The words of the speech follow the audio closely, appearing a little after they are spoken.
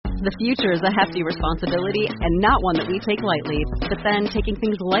The future is a hefty responsibility and not one that we take lightly. But then taking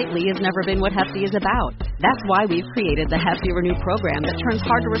things lightly has never been what Hefty is about. That's why we've created the Hefty Renew program that turns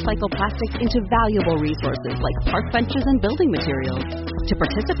hard-to-recycle plastics into valuable resources like park benches and building materials. To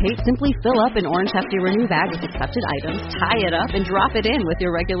participate, simply fill up an orange Hefty Renew bag with accepted items, tie it up, and drop it in with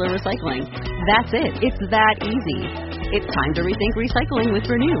your regular recycling. That's it. It's that easy. It's time to rethink recycling with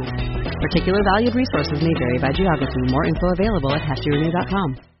Renew. Particular valued resources may vary by geography. More info available at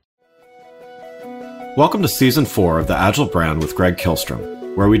heftyrenew.com. Welcome to Season 4 of the Agile Brand with Greg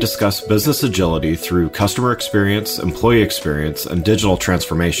Kihlstrom, where we discuss business agility through customer experience, employee experience, and digital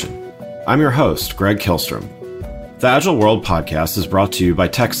transformation. I'm your host, Greg Kihlstrom. The Agile World podcast is brought to you by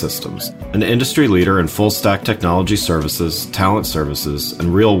TEKsystems, an industry leader in full-stack technology services, talent services,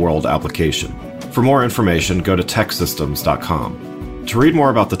 and real-world application. For more information, go to teksystems.com. To read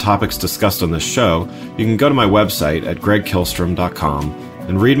more about the topics discussed on this show, you can go to my website at gregkihlstrom.com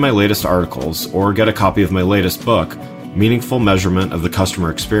and read my latest articles or get a copy of my latest book, Meaningful Measurement of the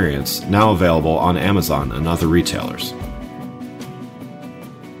Customer Experience, now available on Amazon and other retailers.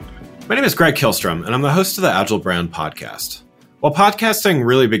 My name is Greg Kihlstrom, and I'm the host of the Agile Brand podcast. While podcasting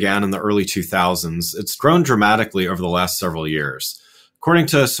really began in the early 2000s, it's grown dramatically over the last several years. According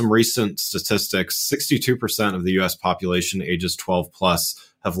to some recent statistics, 62% of the U.S. population ages 12 plus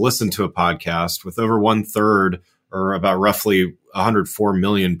have listened to a podcast, with over one-third, or about roughly 104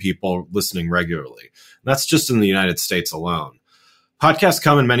 million people listening regularly. And that's just in the United States alone. Podcasts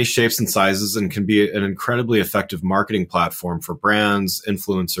come in many shapes and sizes and can be an incredibly effective marketing platform for brands,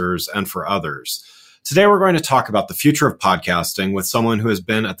 influencers, and for others. Today, we're going to talk about the future of podcasting with someone who has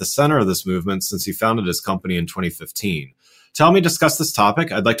been at the center of this movement since he founded his company in 2015. To help me discuss this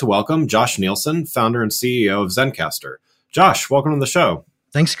topic, I'd like to welcome Josh Nielsen, founder and CEO of Zencastr. Josh, welcome to the show.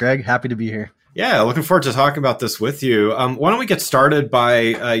 Thanks, Greg. Happy to be here. Yeah, looking forward to talking about this with you. Why don't we get started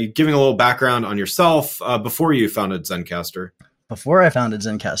by giving a little background on yourself before you founded Zencastr? Before I founded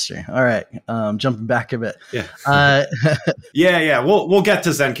Zencastr. All right. Jumping back a bit. Yeah. Yeah. We'll get to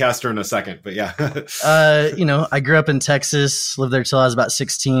Zencastr in a second, but yeah. I grew up in Texas, lived there till I was about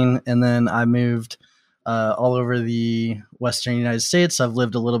 16, and then I moved all over the Western United States. I've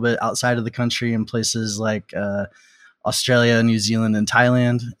lived a little bit outside of the country in places like Australia, New Zealand, and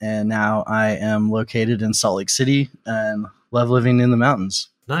Thailand. And now I am located in Salt Lake City and love living in the mountains.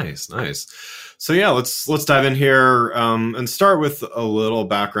 Nice. So yeah, let's dive in here and start with a little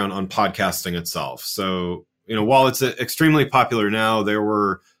background on podcasting itself. So, while it's extremely popular now, there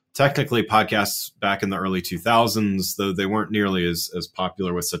were technically podcasts back in the early 2000s, though they weren't nearly as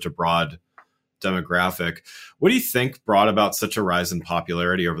popular with such a broad demographic. What do you think brought about such a rise in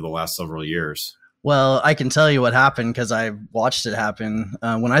popularity over the last several years? Well, I can tell you what happened because I watched it happen.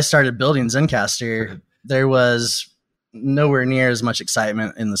 When I started building Zencastr, there was nowhere near as much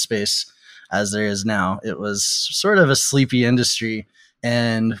excitement in the space as there is now. It was sort of a sleepy industry.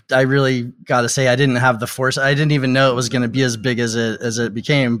 And I really got to say, I didn't have the force. I didn't even know it was going to be as big as it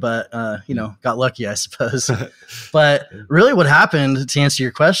became, but, got lucky, I suppose. But really what happened, to answer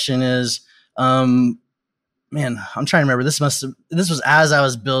your question, is, I'm trying to remember. This was as I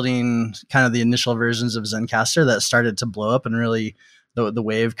was building kind of the initial versions of Zencastr that started to blow up and really the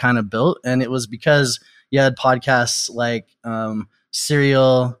wave kind of built. And it was because you had podcasts like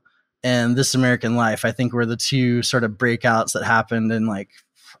Serial and This American Life, I think, were the two sort of breakouts that happened in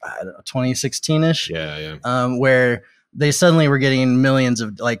 2016-ish. Yeah. Where they suddenly were getting millions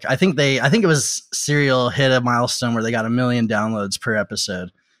of I think it was Serial hit a milestone where they got 1 million downloads per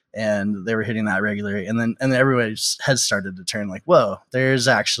episode. And they were hitting that regularly. And then everybody's head started to turn whoa, there's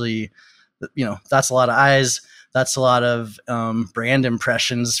actually, that's a lot of eyes. That's a lot of brand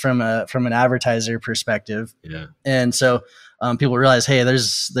impressions from an advertiser perspective. Yeah. And so people realize, hey,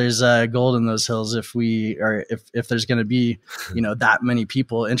 there's gold in those hills if there's going to be, that many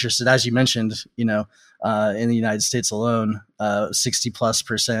people interested. As you mentioned, in the United States alone,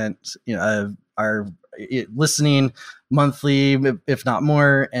 60+% are listening monthly, if not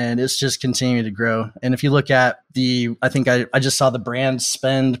more, and it's just continuing to grow. And if you look at I think I just saw the brand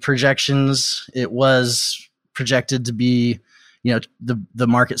spend projections. It was projected to be, the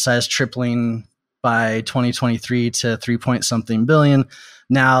market size tripling by 2023 to 3-point-something billion.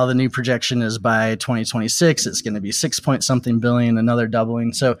 Now the new projection is by 2026, it's going to be 6-point-something billion, another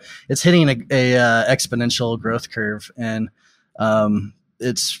doubling. So it's hitting a exponential growth curve. And,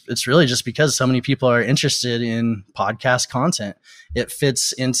 it's really just because so many people are interested in podcast content. It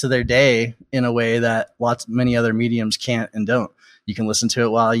fits into their day in a way that many other mediums can't and don't. You can listen to it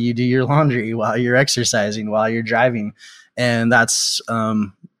while you do your laundry, while you're exercising, while you're driving. And that's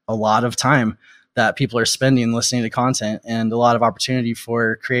a lot of time. that people are spending listening to content, and a lot of opportunity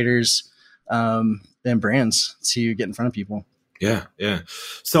for creators and brands to get in front of people. Yeah.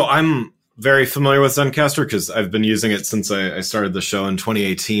 So I'm very familiar with Zencastr because I've been using it since I started the show in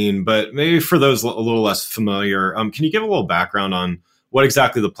 2018. But maybe for those a little less familiar, can you give a little background on what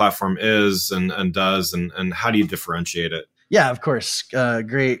exactly the platform is and does, and how do you differentiate it? Yeah, of course.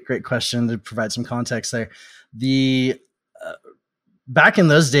 Great question to provide some context there. The back in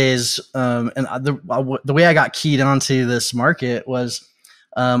those days, and the way I got keyed onto this market was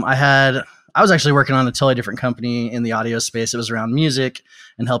I was actually working on a totally different company in the audio space. It was around music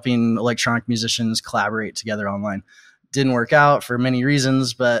and helping electronic musicians collaborate together online. Didn't work out for many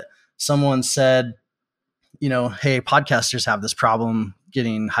reasons, but someone said, hey, podcasters have this problem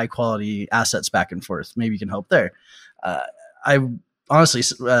getting high quality assets back and forth. Maybe you can help there. I honestly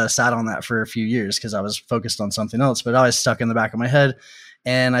sat on that for a few years because I was focused on something else, but it always stuck in the back of my head.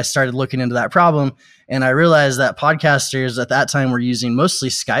 And I started looking into that problem, and I realized that podcasters at that time were using mostly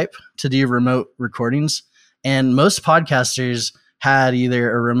Skype to do remote recordings. And most podcasters had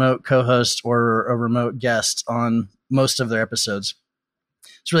either a remote co-host or a remote guest on most of their episodes.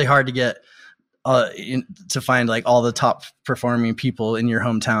 It's really hard to get to find like all the top performing people in your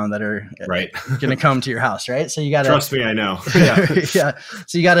hometown that are going to come to your house. Right. So you got to trust me. I know. Yeah.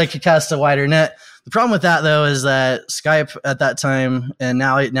 So you got to cast a wider net. The problem with that though, is that Skype at that time, and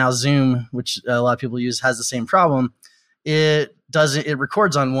now Zoom, which a lot of people use, has the same problem. It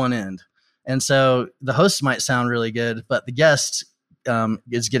records on one end. And so the host might sound really good, but the guest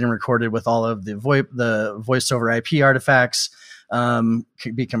is getting recorded with all of the voice over IP artifacts.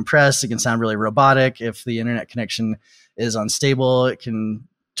 Could be compressed. It can sound really robotic. If the internet connection is unstable, it can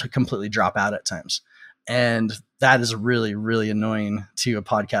completely drop out at times. And that is really, really annoying to a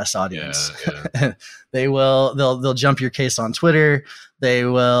podcast audience. Yeah. They'll jump your case on Twitter. They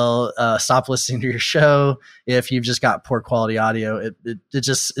will stop listening to your show if you've just got poor quality audio.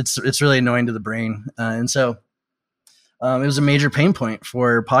 It's really annoying to the brain. And so it was a major pain point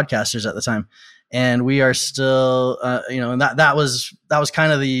for podcasters at the time. And we are still, and that was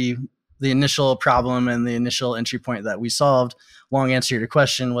kind of the initial problem and the initial entry point that we solved. Long answer to your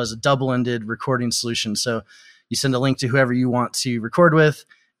question was a double-ended recording solution. So you send a link to whoever you want to record with.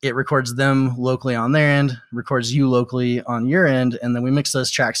 It records them locally on their end, records you locally on your end, and then we mix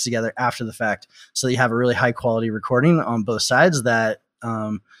those tracks together after the fact. So you have a really high-quality recording on both sides that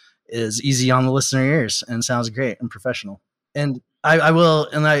is easy on the listener ears and sounds great and professional. And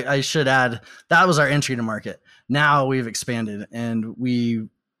I should add, that was our entry to market. Now we've expanded and we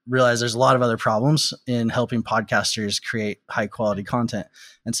realize there's a lot of other problems in helping podcasters create high quality content.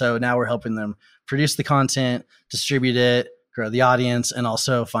 And so now we're helping them produce the content, distribute it, grow the audience, and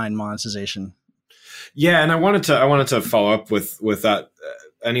also find monetization. Yeah. And I wanted to follow up with that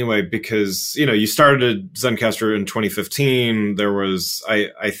anyway, because, you started Zencastr in 2015. There was,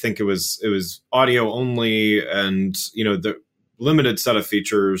 I think it was audio only, and, the limited set of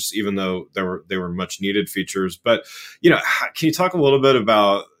features, even though they were much needed features. But, can you talk a little bit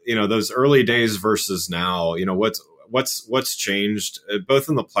about, those early days versus now? What's changed both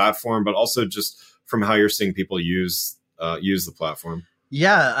in the platform, but also just from how you're seeing people use the platform?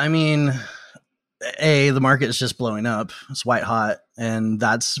 Yeah, I mean, the market is just blowing up. It's white hot, and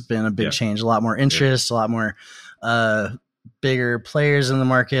that's been a big change. A lot more interest, a lot more bigger players in the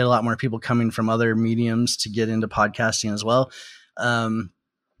market, a lot more people coming from other mediums to get into podcasting as well.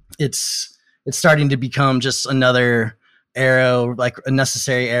 It's starting to become just another arrow, like a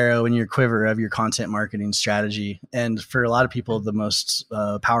necessary arrow in your quiver of your content marketing strategy. And for a lot of people, the most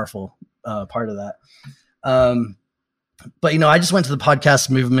powerful part of that. But, I just went to the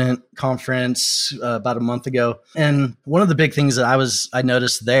Podcast Movement conference about a month ago. And one of the big things that I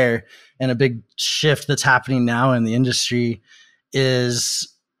noticed there, and a big shift that's happening now in the industry,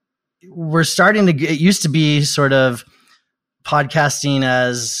 is we're starting to it used to be sort of podcasting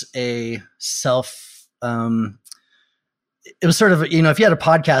as a it was sort of, if you had a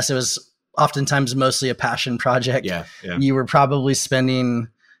podcast, it was oftentimes mostly a passion project. Yeah. You were probably spending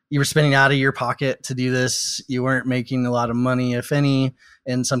out of your pocket to do this. You weren't making a lot of money, if any.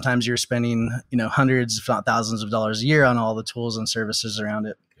 And sometimes you're spending, hundreds, if not thousands of dollars a year on all the tools and services around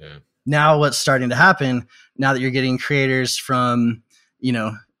it. Yeah. Now what's starting to happen, now that you're getting creators from,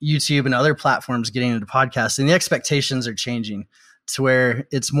 YouTube and other platforms getting into podcasting, the expectations are changing to where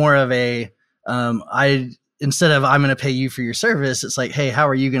it's more of a, instead of I'm going to pay you for your service, it's like, hey, how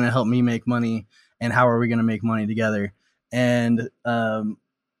are you going to help me make money? And how are we going to make money together? And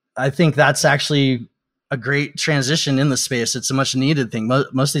I think that's actually a great transition in the space. It's a much needed thing.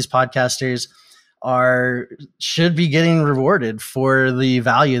 Most of these podcasters should be getting rewarded for the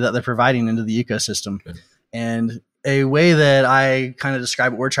value that they're providing into the ecosystem. Okay. And a way that I kind of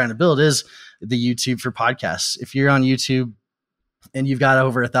describe what we're trying to build is the YouTube for podcasts. If you're on YouTube and you've got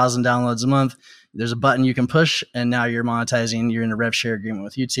over 1,000 downloads a month, there's a button you can push, and now you're monetizing. You're in a rev share agreement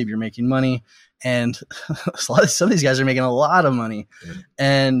with YouTube. You're making money, and some of these guys are making a lot of money,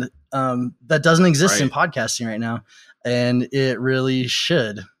 and that doesn't exist in podcasting right now, and it really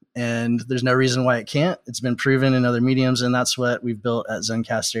should. And there's no reason why it can't. It's been proven in other mediums, and that's what we've built at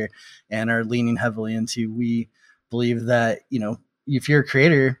Zencastr and are leaning heavily into. We believe that, if you're a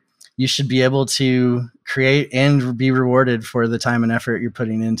creator, you should be able to create and be rewarded for the time and effort you're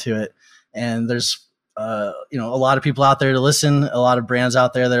putting into it. And there's, a lot of people out there to listen, a lot of brands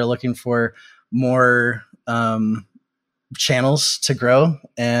out there that are looking for more channels to grow,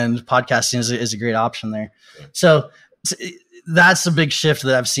 and podcasting is a great option there. So that's a big shift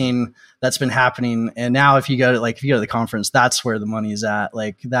that I've seen that's been happening. And now if you go to the conference, that's where the money is at.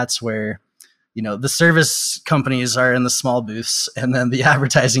 Like, that's where, the service companies are in the small booths, and then the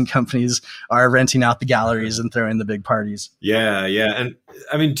advertising companies are renting out the galleries and throwing the big parties. Yeah. Yeah. And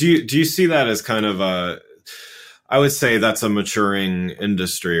I mean, do you see that as kind of I would say that's a maturing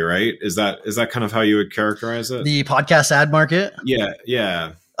industry, right? Is that kind of how you would characterize it? The podcast ad market? Yeah.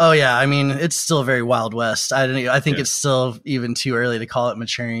 Yeah. Oh yeah. I mean, it's still very Wild West. I think it's still even too early to call it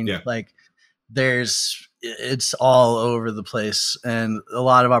maturing. Yeah. Like, it's all over the place, and a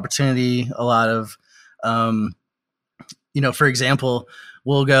lot of opportunity, a lot of, for example,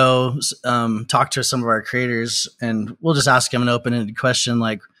 we'll go talk to some of our creators, and we'll just ask them an open-ended question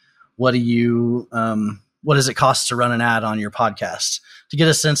like, what does it cost to run an ad on your podcast, to get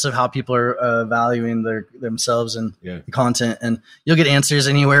a sense of how people are valuing themselves and the content. And you'll get answers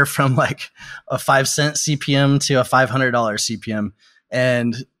anywhere from like a 5-cent CPM to a $500 CPM.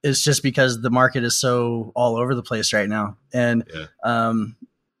 And it's just because the market is so all over the place right now. And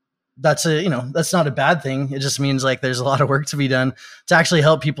that's not a bad thing. It just means like there's a lot of work to be done to actually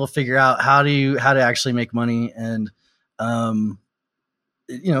help people figure out how to actually make money, and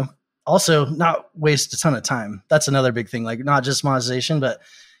also not waste a ton of time. That's another big thing, like not just monetization, but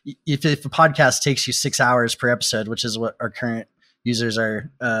if a podcast takes you 6 hours per episode, which is what our current users are,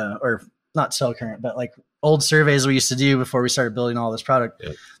 or not so current, but like old surveys we used to do before we started building all this product,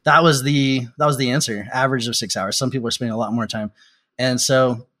 that was the answer, average of 6 hours. Some people are spending a lot more time. And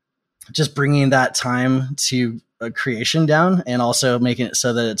so just bringing that time to a creation down, and also making it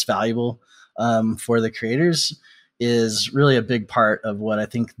so that it's valuable for the creators, is really a big part of what I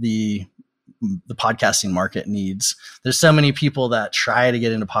think the podcasting market needs. There's so many people that try to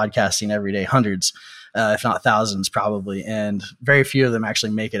get into podcasting every day, hundreds, if not thousands probably. And very few of them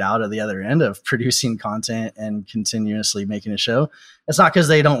actually make it out of the other end of producing content and continuously making a show. It's not because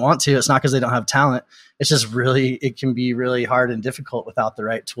they don't want to, it's not because they don't have talent. It's just it can be really hard and difficult without the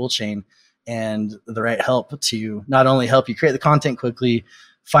right tool chain and the right help to not only help you create the content quickly,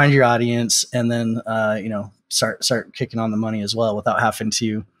 find your audience, and then, start kicking on the money as well, without having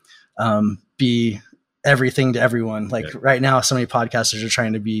to be everything to everyone. Like right now, so many podcasters are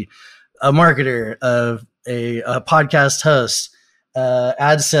trying to be a marketer, a podcast host,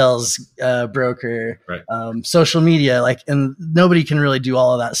 ad sales broker, social media, and nobody can really do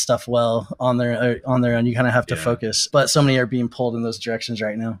all of that stuff well on their own. You kind of have to focus, but so many are being pulled in those directions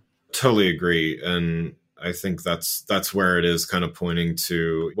right now. Totally agree. And I think that's where it is kind of pointing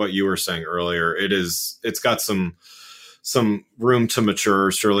to what you were saying earlier. It's got some room to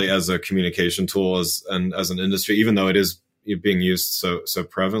mature, surely, as a communication tool, as an industry, even though it is being used so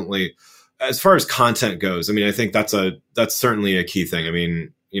prevalently. As far as content goes, I mean, I think that's certainly a key thing. I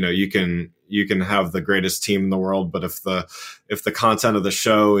mean, you can have the greatest team in the world, but if the content of the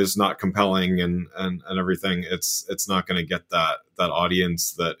show is not compelling and everything, it's not going to get that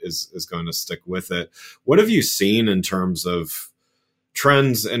audience that is going to stick with it. What have you seen in terms of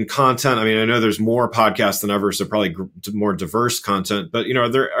trends and content? I mean, I know there's more podcasts than ever, so probably more diverse content, but are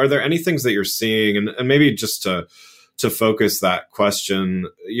there any things that you're seeing, and maybe just to focus that question,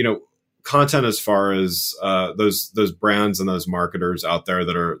 content as far as those brands and those marketers out there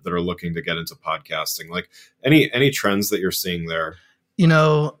that are looking to get into podcasting, like any trends that you're seeing there?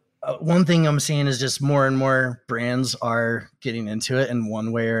 One thing I'm seeing is just more and more brands are getting into it in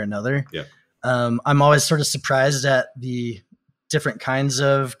one way or another. Yeah. I'm always sort of surprised at the different kinds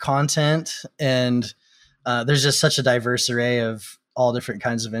of content, and there's just such a diverse array of all different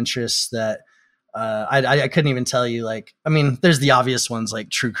kinds of interests that I couldn't even tell you. There's the obvious ones,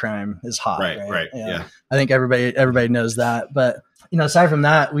 like true crime is hot. Right. Yeah. I think everybody knows that. But, aside from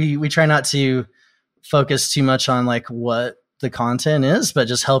that, we try not to focus too much on like what the content is, but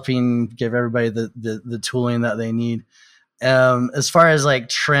just helping give everybody the tooling that they need. As far as like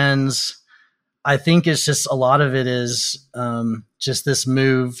trends, I think it's just a lot of it is just this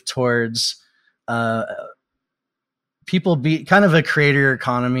move towards people be kind of a creator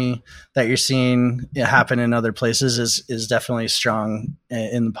economy that you're seeing happen in other places is definitely strong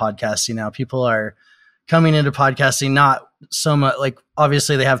in the podcasting now. People are coming into podcasting not so much like,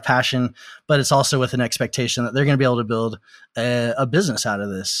 obviously they have passion, but it's also with an expectation that they're going to be able to build a business out of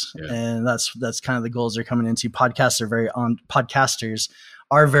this. Yeah. And that's kind of the goals they're coming into. Podcasters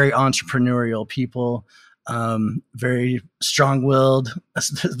are very entrepreneurial people, very strong-willed,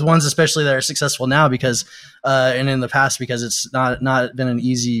 the ones especially that are successful now because and in the past because it's not been an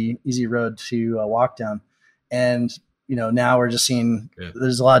easy road to walk down. And now we're just seeing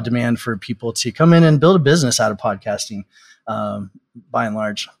there's a lot of demand for people to come in and build a business out of podcasting, by and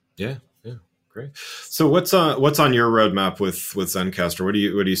large. Yeah, great. So what's on your roadmap with Zencastr? What do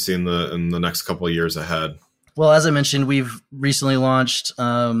you see in the next couple of years ahead? Well, as I mentioned, we've recently launched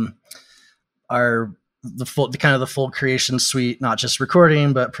the full creation suite, not just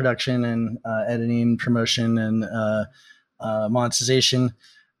recording, but production and editing, promotion, and monetization.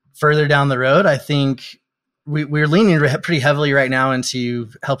 Further down the road, I think we're leaning pretty heavily right now into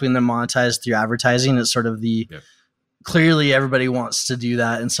helping them monetize through advertising. It's sort of clearly everybody wants to do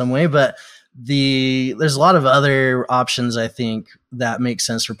that in some way, but there's a lot of other options I think that make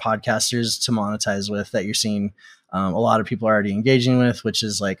sense for podcasters to monetize with that you're seeing a lot of people are already engaging with, which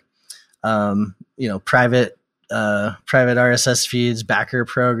is like private RSS feeds, backer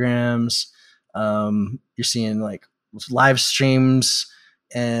programs. You're seeing like live streams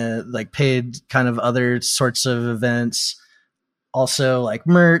and like paid kind of other sorts of events. Also like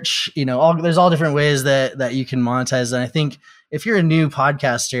merch, there's all different ways that you can monetize. And I think if you're a new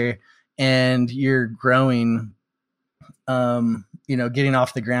podcaster and you're growing, getting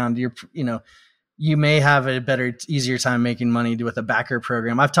off the ground, you may have a better, easier time making money with a backer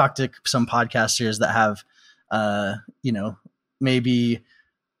program. I've talked to some podcasters that have, maybe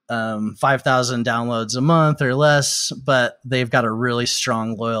 5,000 downloads a month or less, but they've got a really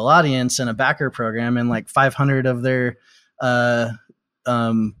strong, loyal audience and a backer program, and like 500 of their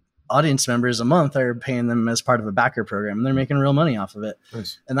audience members a month are paying them as part of a backer program, and they're making real money off of it.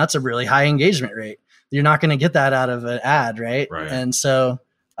 Nice. And that's a really high engagement rate. You're not going to get that out of an ad, right? And so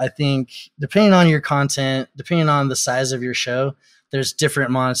I think depending on your content, depending on the size of your show, there's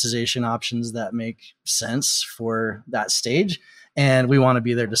different monetization options that make sense for that stage. And we want to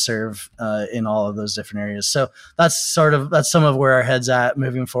be there to serve in all of those different areas. So that's some of where our head's at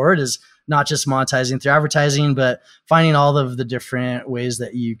moving forward, is not just monetizing through advertising, but finding all of the different ways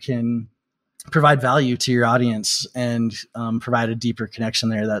that you can provide value to your audience and provide a deeper connection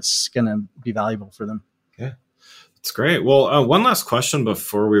there that's going to be valuable for them. Okay. That's great. Well, one last question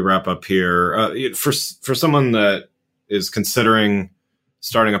before we wrap up here. For someone that is considering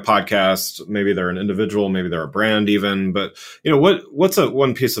starting a podcast, maybe they're an individual, maybe they're a brand even, but what's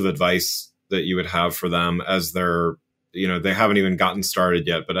one piece of advice that you would have for them as they're, they haven't even gotten started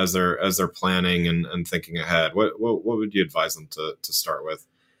yet, but as they're planning and thinking ahead, what would you advise them to start with?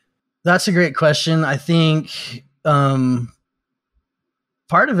 That's a great question. I think part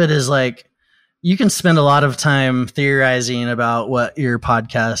of it is like, you can spend a lot of time theorizing about what your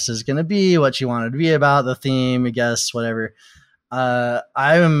podcast is going to be, what you want it to be about, the theme, I guess, whatever. I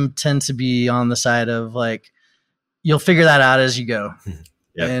tend to be on the side of like, you'll figure that out as you go.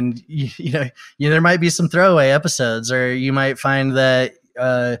 Yeah. And there might be some throwaway episodes, or you might find that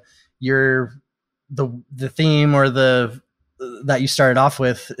the theme or that you started off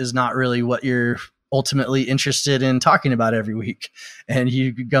with is not really what you're ultimately interested in talking about every week, and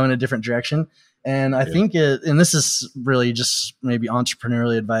you go in a different direction. And I think and this is really just maybe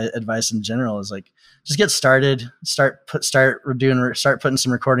entrepreneurial advice in general, is like, just get started, start putting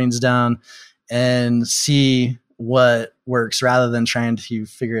some recordings down and see what works, rather than trying to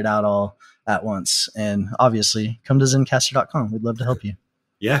figure it out all at once. And obviously come to Zencastr.com. We'd love to help you.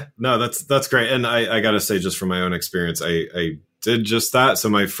 Yeah, no, that's great. And I got to say, just from my own experience, I did just that. So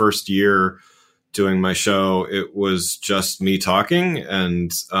my first year doing my show, it was just me talking,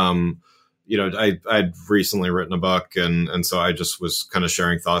 and I'd recently written a book, and so I just was kind of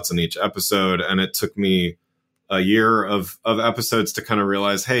sharing thoughts in each episode. And it took me a year of episodes to kind of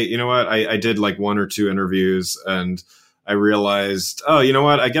realize, hey, you know what? I did like one or two interviews, and I realized, oh, you know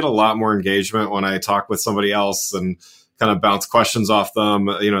what? I get a lot more engagement when I talk with somebody else and kind of bounce questions off them,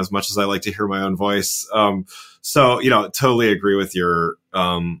 as much as I like to hear my own voice. So, totally agree with your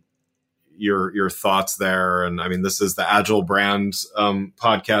thoughts there. And I mean, this is the Agile Brand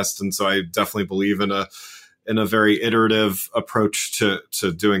podcast, and so I definitely believe in in a very iterative approach to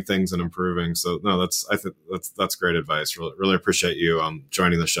doing things and improving. So no, I think that's great advice. Really appreciate you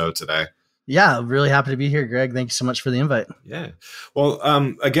joining the show today. Yeah, really happy to be here, Greg. Thank you so much for the invite. Yeah. Well,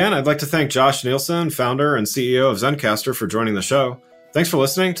 again, I'd like to thank Josh Nielsen, founder and CEO of Zencastr, for joining the show. Thanks for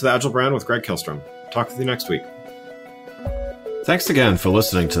listening to The Agile Brand with Greg Kihlstrom. Talk with you next week. Thanks again for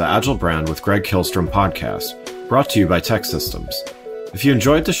listening to The Agile Brand with Greg Kihlstrom podcast, brought to you by Tech Systems. If you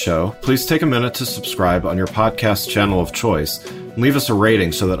enjoyed the show, please take a minute to subscribe on your podcast channel of choice and leave us a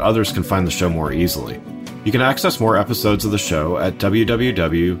rating so that others can find the show more easily. You can access more episodes of the show at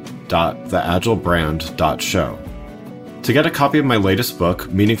www.theagilebrand.show. To get a copy of my latest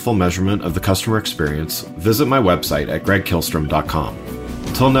book, Meaningful Measurement of the Customer Experience, visit my website at gregkihlstrom.com.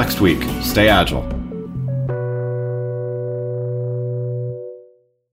 Until next week, stay agile.